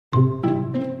At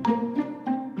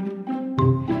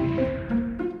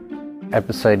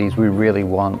Mercedes, we really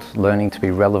want learning to be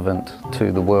relevant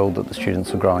to the world that the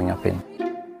students are growing up in.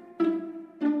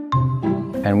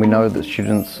 And we know that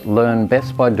students learn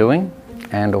best by doing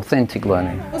and authentic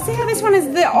learning. We'll see how this one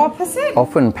is the opposite.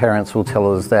 Often parents will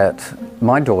tell us that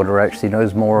my daughter actually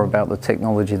knows more about the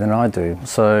technology than I do.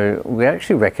 So we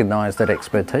actually recognise that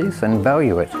expertise and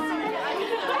value it.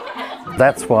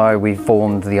 That's why we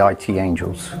formed the IT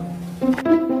Angels.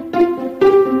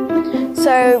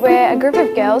 So we're a group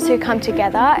of girls who come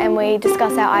together and we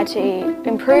discuss our IT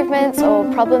improvements or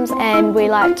problems, and we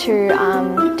like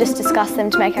to just discuss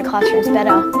them to make our classrooms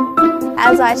better.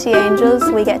 As IT Angels,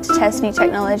 we get to test new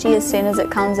technology as soon as it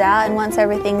comes out, and once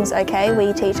everything's okay,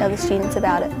 we teach other students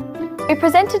about it. We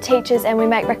present to teachers and we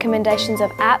make recommendations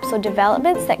of apps or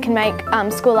developments that can make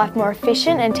school life more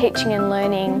efficient and teaching and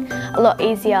learning a lot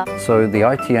easier. So the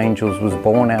IT Angels was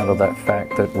born out of that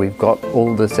fact that we've got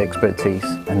all this expertise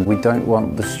and we don't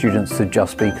want the students to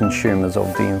just be consumers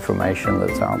of the information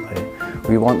that's out there.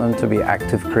 We want them to be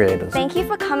active creators. Thank you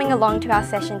for coming along to our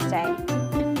session today.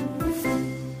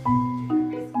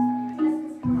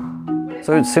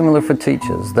 So it's similar for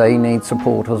teachers. They need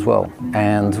support as well.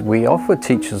 And we offer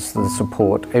teachers the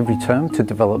support every term to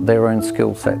develop their own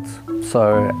skill sets.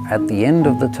 So at the end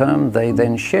of the term, they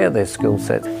then share their skill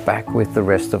sets back with the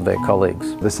rest of their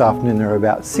colleagues. This afternoon there are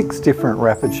about 6 different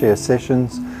rapid share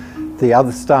sessions. The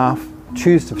other staff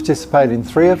choose to participate in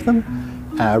 3 of them.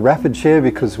 Rapid share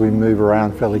because we move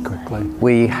around fairly quickly.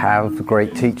 We have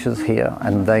great teachers here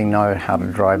and they know how to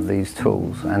drive these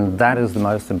tools, and that is the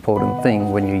most important thing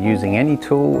when you're using any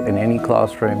tool in any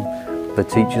classroom. The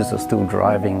teachers are still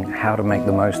driving how to make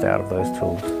the most out of those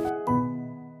tools.